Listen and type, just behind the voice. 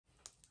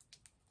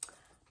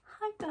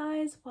Hi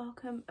guys,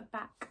 welcome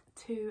back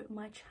to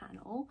my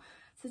channel.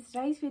 So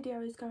today's video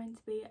is going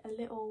to be a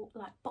little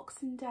like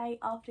Boxing Day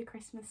after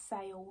Christmas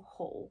sale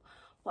haul,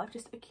 what I've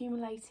just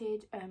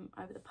accumulated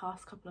over the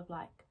past couple of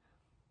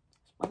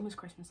when was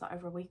Christmas, like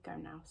over a week ago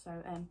now,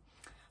 so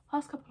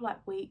past couple of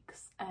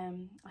weeks.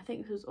 I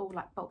think this was all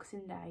like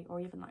Boxing Day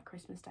or even like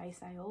Christmas Day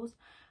sales,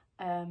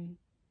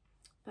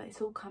 but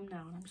it's all come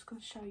now and I'm just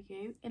going to show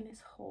you in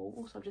this haul.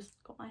 Also, I've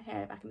just got my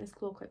hair back in this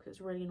claw clip because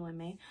it's really annoying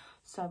me,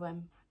 so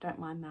don't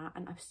mind that.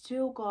 And I've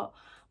still got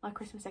my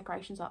Christmas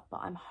decorations up, but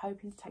I'm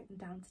hoping to take them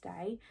down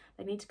today.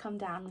 They need to come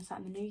down and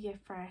start in the new year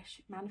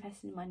fresh,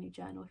 manifesting in my new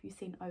journal, if you've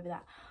seen over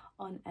that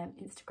on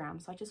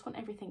Instagram. So I just want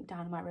everything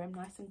down in my room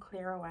nice and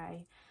clear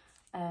away,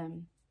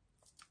 and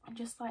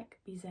just like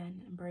be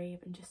zen and breathe.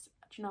 And just,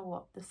 do you know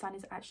what, the sun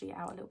is actually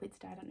out a little bit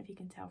today. I don't know if you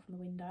can tell from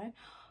the window,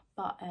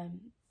 but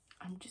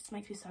just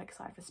makes me so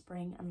excited for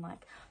spring and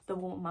like the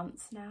warm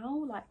months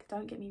now. Like,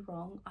 don't get me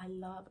wrong, I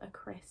love a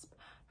crisp,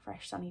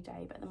 fresh, sunny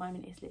day, but at the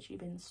moment it's literally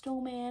been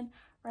storming,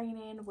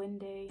 raining,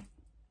 windy,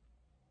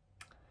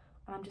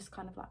 and I'm just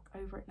kind of like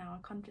over it now.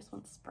 I kind of just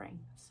want spring.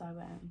 So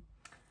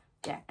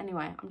yeah,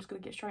 anyway, I'm just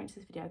gonna get straight into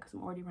this video because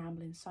I'm already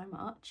rambling so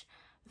much.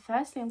 The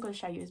first thing I'm going to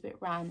show you is a bit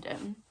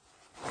random.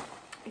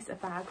 It's a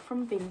bag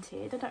from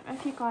Vinted. I don't know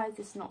if you guys,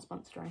 this is not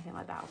sponsored or anything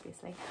like that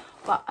obviously,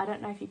 but I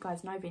don't know if you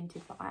guys know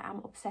Vinted, but I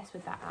am obsessed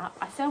with that app.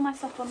 I sell my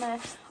stuff on there,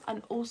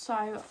 and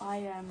also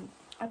I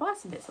buy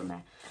some bits on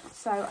there.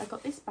 So I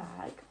got this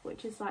bag,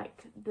 which is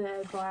like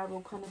the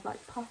viral kind of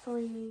like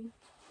puffery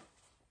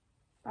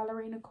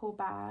ballerina core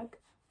bag.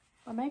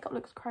 My makeup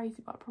looks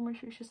crazy, but I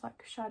promise you it's just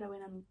like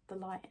shadowing and the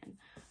lighting.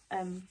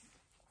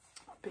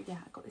 But yeah,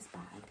 I got this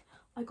bag.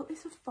 I got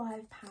this for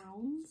 £5,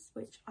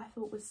 which I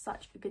thought was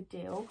such a good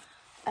deal.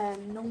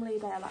 Normally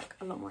they're like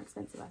a lot more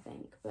expensive, I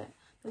think, but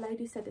the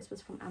lady said this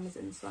was from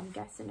Amazon, so I'm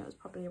guessing it was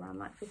probably around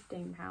like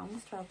 £15,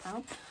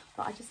 £12.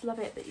 But I just love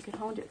it that you can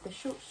hold it with the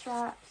short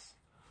straps,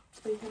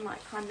 so you can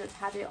like kind of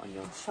have it on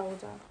your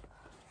shoulder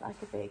like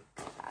a big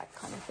bag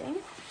kind of thing.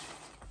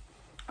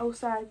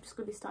 Also, I'm just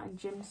going to be starting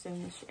gym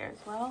soon this year as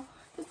well,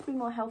 just to be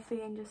more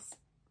healthy and just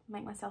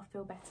make myself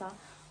feel better.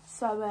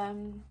 So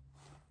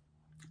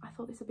I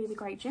thought this would be the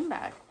great gym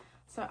bag,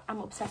 so I'm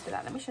obsessed with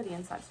that. Let me show the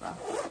inside as well.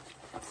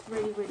 It's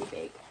really, really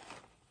big.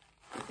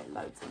 You get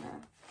loads in there.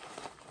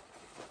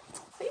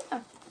 So yeah,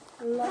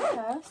 I love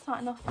her.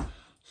 Starting off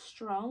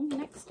strong.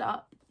 Next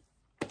up,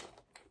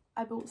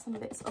 I bought some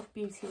bits of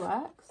Beauty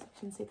Works. You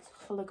can see this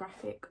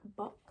holographic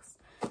box.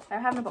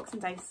 They're having a Boxing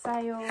Day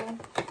sale.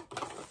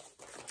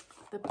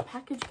 The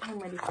package came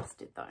really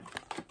busted though.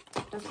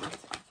 It doesn't matter.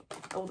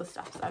 All the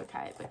stuff's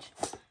okay, which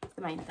is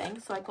the main thing.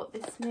 So I got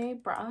this new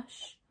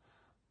brush,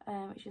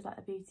 which is like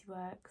the Beauty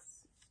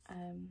Works,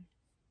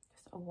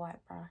 just a white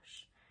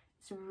brush.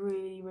 It's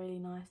really, really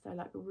nice though,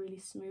 like really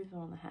smooth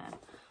on the hair,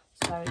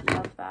 so I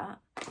love that.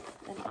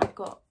 Then I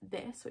got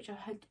this, which I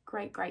heard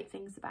great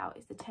things about.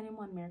 It's the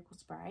 10-in-1 Miracle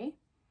Spray.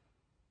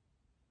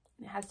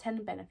 It has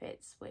 10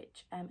 benefits,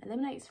 which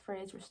eliminates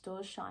frizz,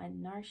 restores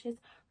shine, nourishes,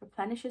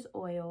 replenishes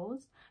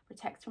oils,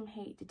 protects from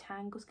heat,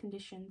 detangles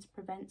conditions,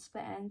 prevents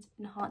split ends,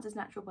 enhances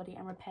natural body,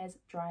 and repairs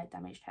dry,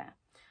 damaged hair.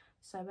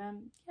 So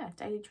yeah,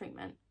 daily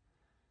treatment.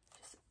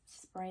 Just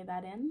spray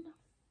that in.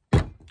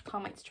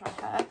 Can't wait to try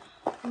her.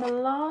 And the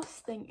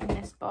last thing in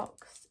this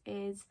box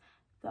is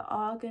the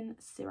Argan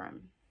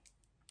Serum,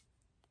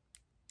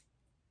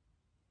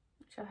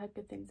 which I heard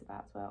good things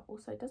about as well.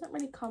 Also, it doesn't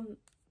really come,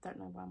 don't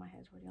know why my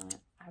hair's already on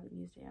it. I haven't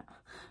used it yet.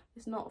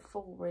 It's not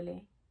full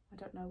really. I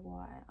don't know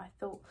why. I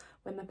thought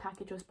when the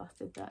package was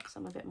busted that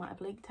some of it might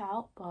have leaked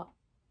out, but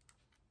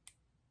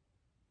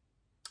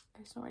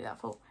it's not really that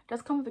full. It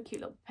does come with a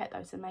cute little pipette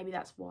though, so maybe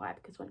that's why,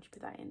 because once you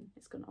put that in,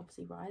 it's going to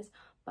obviously rise.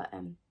 But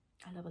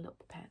I love a little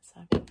pipette,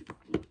 so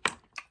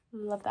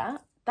love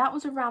that. That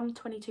was around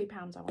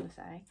 £22, I want to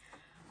say.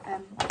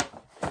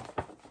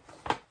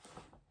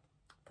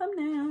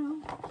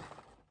 Thumbnail.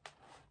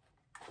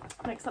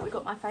 Next up, we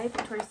got my fave,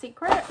 Victoria's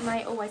Secret, and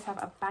they always have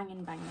a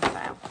banging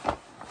sale.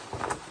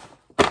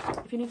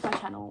 If you're new to my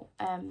channel,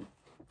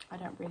 I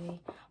don't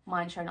really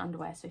mind showing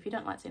underwear, so if you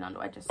don't like seeing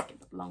underwear, just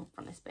skip along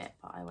from this bit,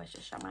 but I always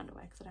just show my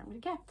underwear because I don't really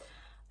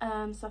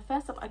care. So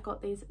first up, I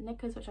got these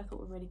knickers, which I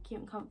thought were really cute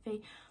and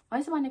comfy.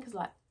 Most of my knickers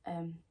like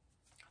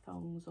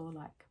thongs, or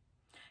like,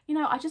 you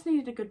know, I just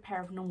needed a good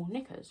pair of normal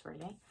knickers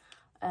really.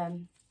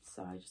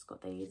 So I just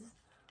got these.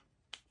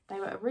 They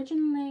were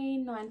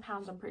originally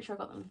 £9. I'm pretty sure I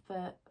got them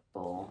for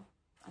 £4,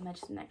 and they're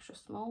just an extra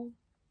small.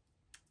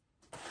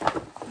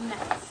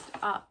 Next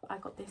up, I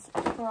got this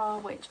bra,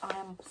 which I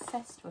am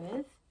obsessed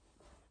with.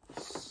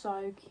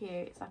 So cute.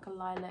 It's like a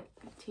lilac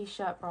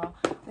t-shirt bra.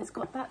 It's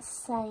got that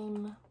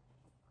same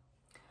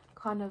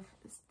kind of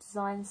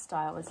design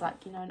style as,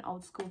 like, you know, an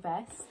old school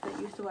vest that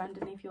you used to wear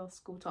underneath your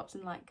school tops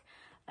in like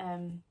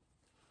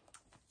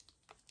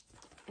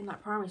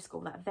primary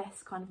school. That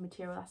vest kind of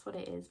material, that's what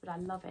it is, but I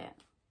love it.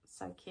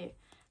 So cute.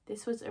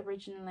 This was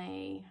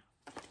originally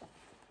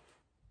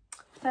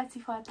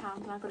 £35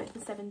 and I got it for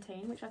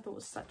 17, which I thought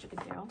was such a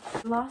good deal.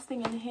 The last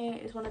thing in here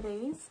is one of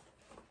these.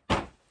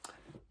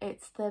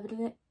 It's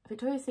the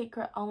Victoria's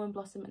Secret Almond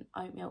Blossom and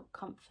Oat Milk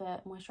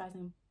Comfort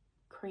Moisturising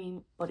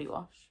Cream Body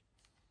Wash.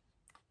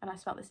 And I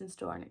smelled this in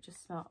store and it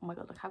just smelled, oh my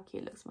god, look how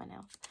cute it looks on my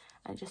nails.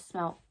 And it just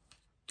smelled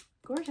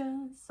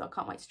gorgeous. So I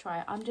can't wait to try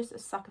it. I'm just a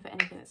sucker for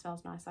anything that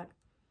smells nice. Like,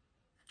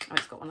 oh,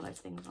 it's got one of those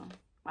things on.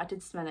 I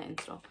did smell it in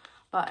store.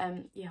 But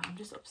yeah, I'm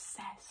just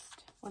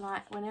obsessed.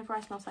 Whenever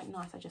I smell something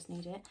nice, I just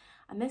need it.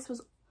 And this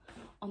was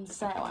on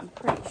sale, I'm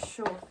pretty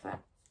sure, for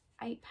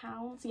 £8.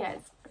 Yeah,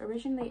 it's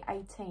originally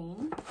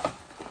 18.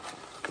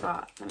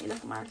 But let me look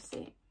at my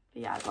receipt.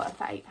 But yeah, I got it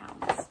for £8.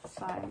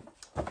 So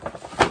I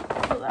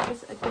thought that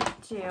was a good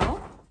deal.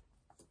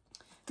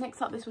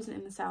 Next up, this wasn't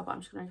in the sale, but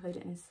I'm just going to include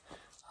it in this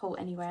haul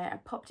anyway. I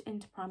popped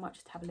into Primark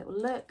just to have a little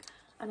look,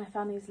 and I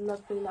found these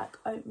lovely like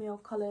oatmeal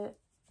colour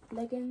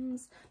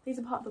leggings. These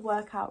are part of the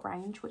workout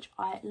range, which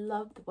I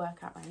love the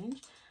workout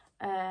range.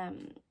 I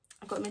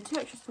got them in 2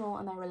 extra small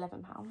and they were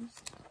 £11.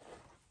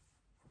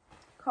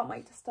 Can't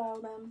wait to style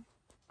them.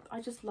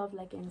 I just love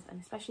leggings, and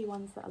especially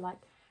ones that are like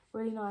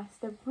really nice.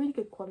 They're really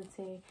good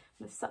quality,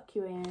 they suck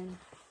you in,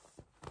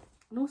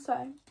 and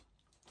also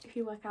if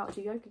you work out or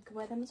do yoga, you can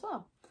wear them as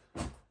well.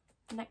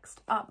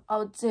 Next up,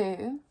 I'll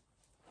do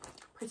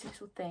Pretty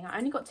Little Thing. I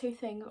only got 2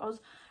 things. I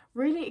was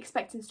really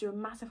expecting to do a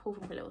massive haul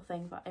from Pretty Little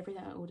Thing, but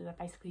everything I ordered I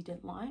basically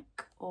didn't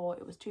like, or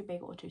it was too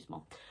big or too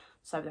small,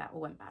 so that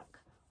all went back.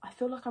 I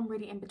feel like I'm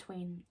really in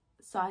between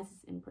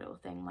sizes in Pretty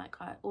Little Thing.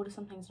 Like, I order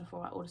some things in a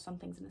 4, I order some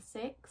things in a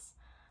 6,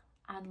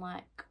 and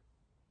like,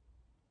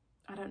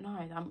 I don't know,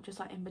 I'm just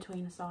like in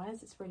between a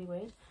size. It's really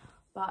weird.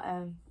 But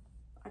I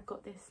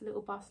got this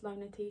little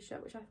Barcelona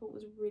t-shirt, which I thought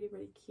was really,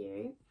 really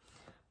cute.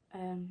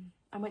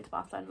 I went to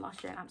Barcelona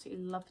last year and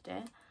absolutely loved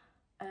it.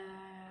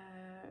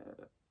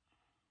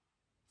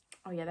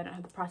 Oh yeah, they don't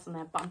have the price on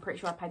there, but I'm pretty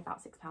sure I paid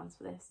about £6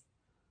 for this.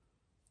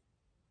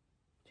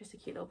 Just a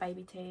cute little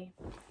baby tee.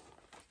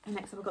 And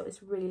next up, I've got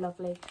this really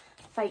lovely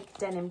fake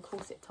denim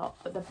corset top,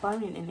 but the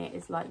boning in it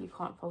is like, you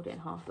can't fold it in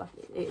half. Like,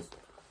 it is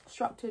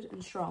structured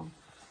and strong.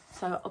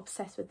 So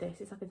obsessed with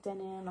this. It's like a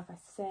denim, like I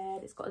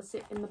said. It's got a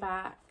zip in the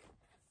back,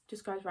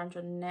 just goes around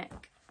your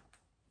neck.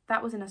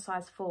 That was in a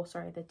size 4,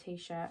 sorry, the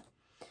t-shirt.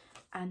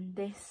 And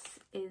this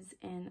is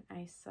in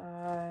a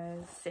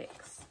size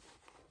 6.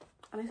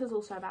 And this was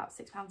also about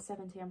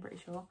 £6.70, I'm pretty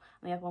sure.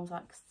 And the other one was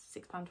like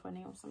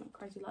 £6.20 or something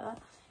crazy like that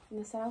in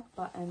the sale.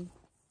 But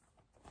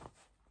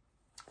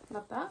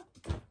love that.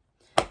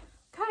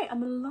 Okay,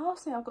 and the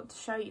last thing I've got to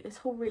show you, this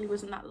haul really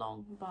wasn't that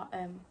long, but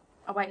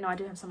oh wait, no, I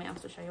do have something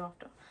else to show you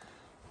after.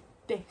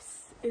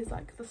 This is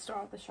like the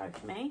star of the show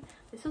for me.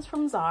 This is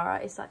from Zara.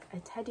 It's like a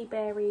teddy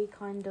bear-y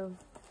kind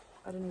of,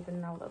 I don't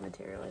even know what that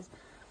material is.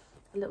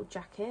 A little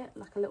jacket,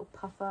 like a little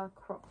puffer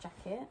crop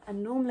jacket.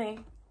 And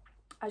normally,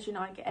 as you know,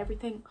 I get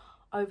everything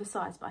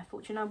oversized, but I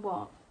thought, you know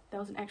what, there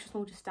was an extra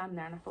small just standing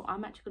there, and I thought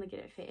I'm actually going to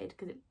get it fitted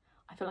because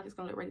I feel like it's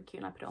going to look really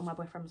cute. And I put it on. My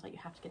boyfriend was like, you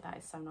have to get that,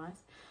 it's so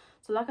nice.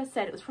 So like I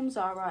said, it was from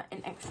Zara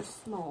in extra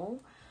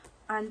small,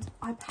 and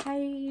I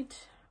paid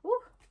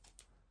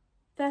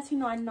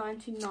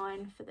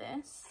 $39.99 for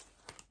this.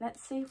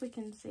 Let's see if we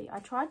can see. I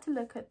tried to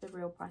look at the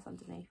real price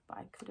underneath, but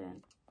I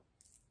couldn't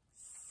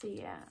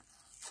see it.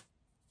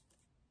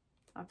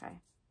 Okay,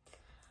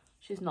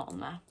 she's not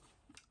on there.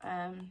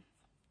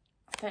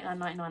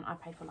 $39.99 I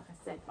paid for, like I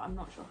said, but I'm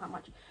not sure how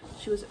much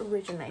she was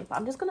originally. But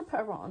I'm just going to put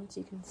her on so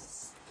you can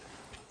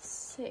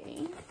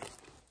see.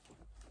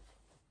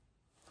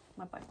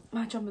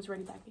 My jumper's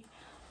really baggy.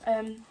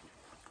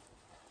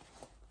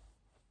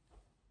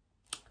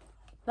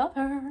 Love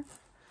her.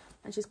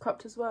 And she's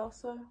cropped as well,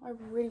 so I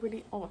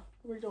really don't want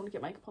to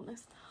get makeup on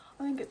this.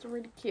 I think it's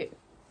really cute,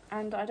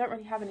 and I don't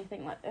really have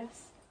anything like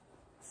this,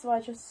 so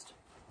I'm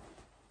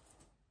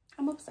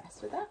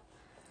obsessed with it.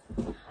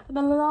 And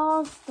the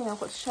last thing I've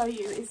got to show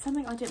you is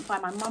something I didn't buy.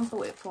 My mum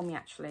bought it for me,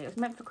 actually. It was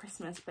meant for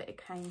Christmas, but it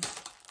came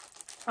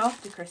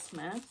after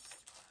Christmas.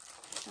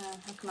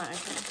 How can I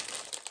open it?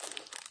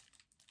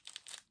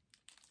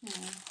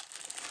 Yeah.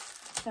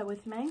 Bear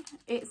with me.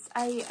 It's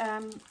a,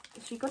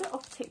 she got it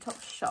off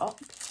TikTok shop.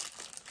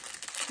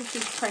 This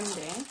is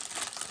trendy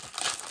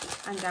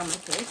and down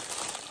with the kids.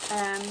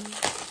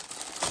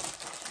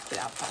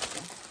 Without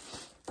plastic.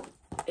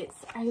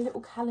 It's a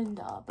little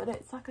calendar, but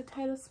it's like a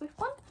Taylor Swift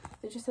one.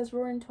 It just says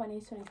Roaring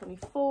 20s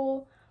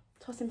 2024,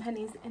 tossing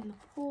pennies in the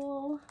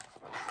pool,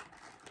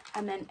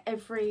 and then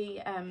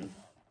every does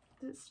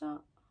it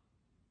start?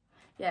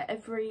 Yeah,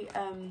 every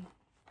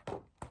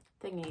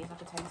thingy is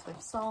like a Taylor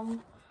Swift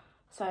song.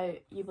 So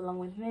You Belong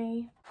With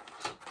Me.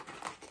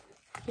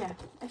 Yeah,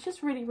 it's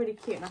just really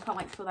cute, and I can't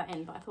wait to fill that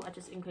in, but I thought I'd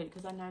just include it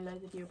because I know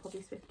loads of you are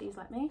probably Swifties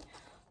like me.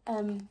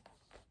 I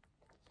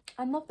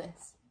love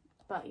this.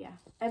 But yeah,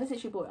 ever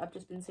since you bought it, I've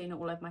just been seeing it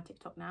all over my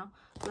TikTok now.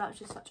 So that was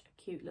just such a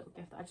cute little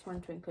gift that I just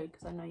wanted to include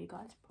because I know you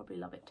guys probably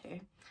love it too.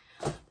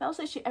 That was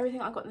literally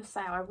everything I got in the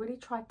sale. I really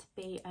tried to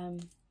be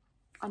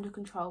under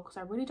control because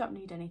I really don't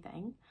need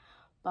anything.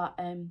 But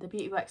the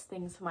Beauty Works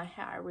things for my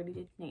hair I really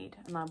did need,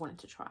 and I wanted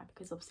to try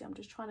because obviously I'm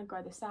just trying to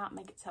grow this out,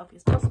 make it as healthy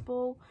as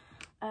possible.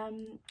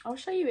 I'll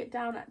show you it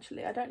down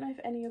actually. I don't know if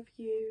any of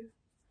you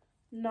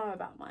know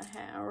about my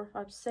hair or if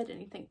I've said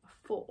anything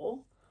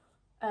before.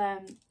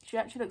 She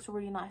actually looks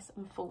really nice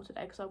and full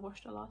today because I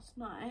washed her last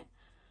night.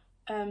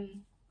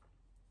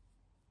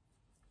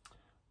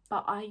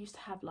 But I used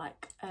to have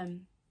like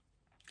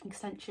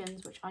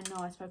extensions, which I know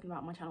I've spoken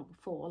about on my channel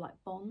before, like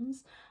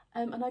bonds,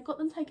 and I got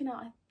them taken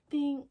out, I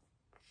think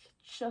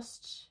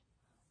just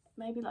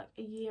maybe like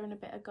a year and a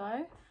bit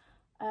ago.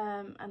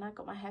 And I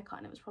got my hair cut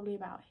and it was probably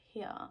about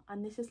here,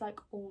 and this is like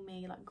all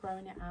me like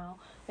growing it out,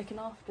 looking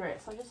after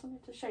it. So I just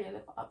wanted to show you a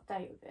little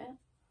update of it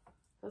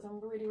because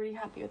I'm really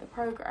happy with the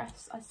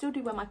progress. I still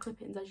do wear my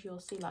clip-ins, as you'll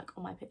see like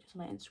on my pictures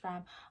on my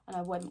Instagram, and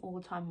I wear them all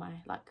the time in my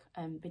like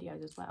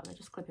videos as well. They're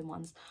just clip-in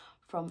ones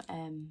from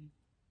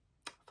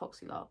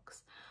Foxy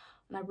Locks,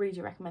 and I really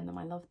do recommend them.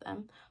 I love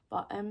them.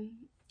 But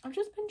I've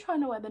just been trying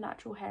to wear the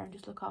natural hair and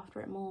just look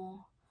after it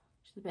more.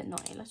 Which is a bit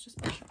naughty. Let's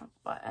just push up.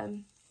 But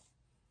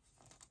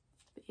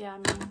yeah, I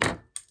mean,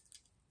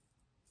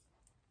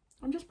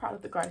 I'm just proud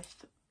of the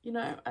growth, you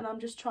know, and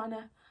I'm just trying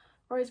to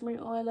rosemary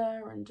oil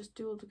her and just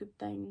do all the good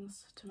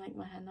things to make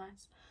my hair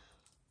nice.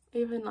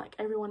 Even like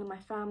everyone in my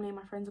family and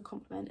my friends are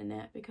complimenting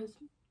it because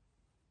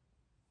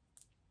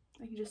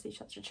I can just see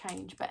such a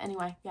change. But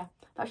anyway, yeah,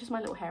 that's just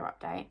my little hair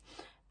update.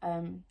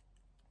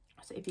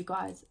 So if you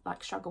guys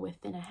like struggle with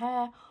thinner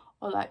hair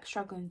or like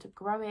struggling to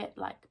grow it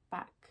like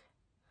back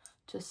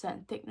to a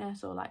certain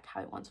thickness or like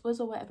how it once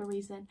was or whatever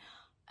reason,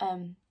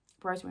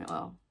 rosemary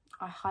oil,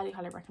 I highly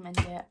recommend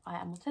it. I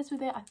am obsessed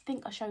with it. I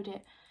think I showed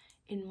it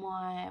in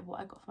my what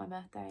I got for my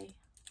birthday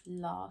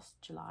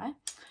last July,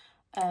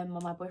 when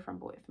my boyfriend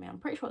bought it for me. I'm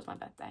pretty sure it's my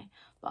birthday,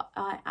 but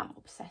I am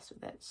obsessed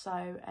with it.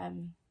 So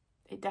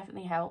it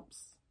definitely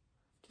helps.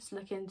 Just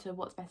look into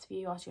what's best for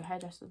you. Ask your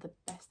hairdresser the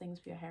best things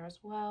for your hair as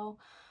well.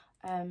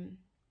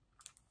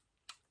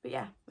 But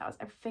yeah, that was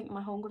everything.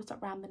 My haul. I'm going to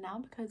stop rambling now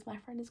because my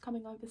friend is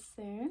coming over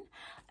soon.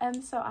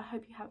 So I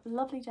hope you have a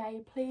lovely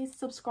day. Please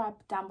subscribe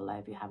down below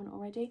if you haven't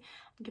already,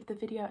 and give the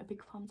video a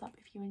big thumbs up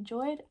if you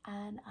enjoyed,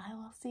 and I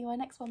will see you in my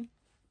next one.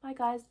 Bye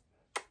guys.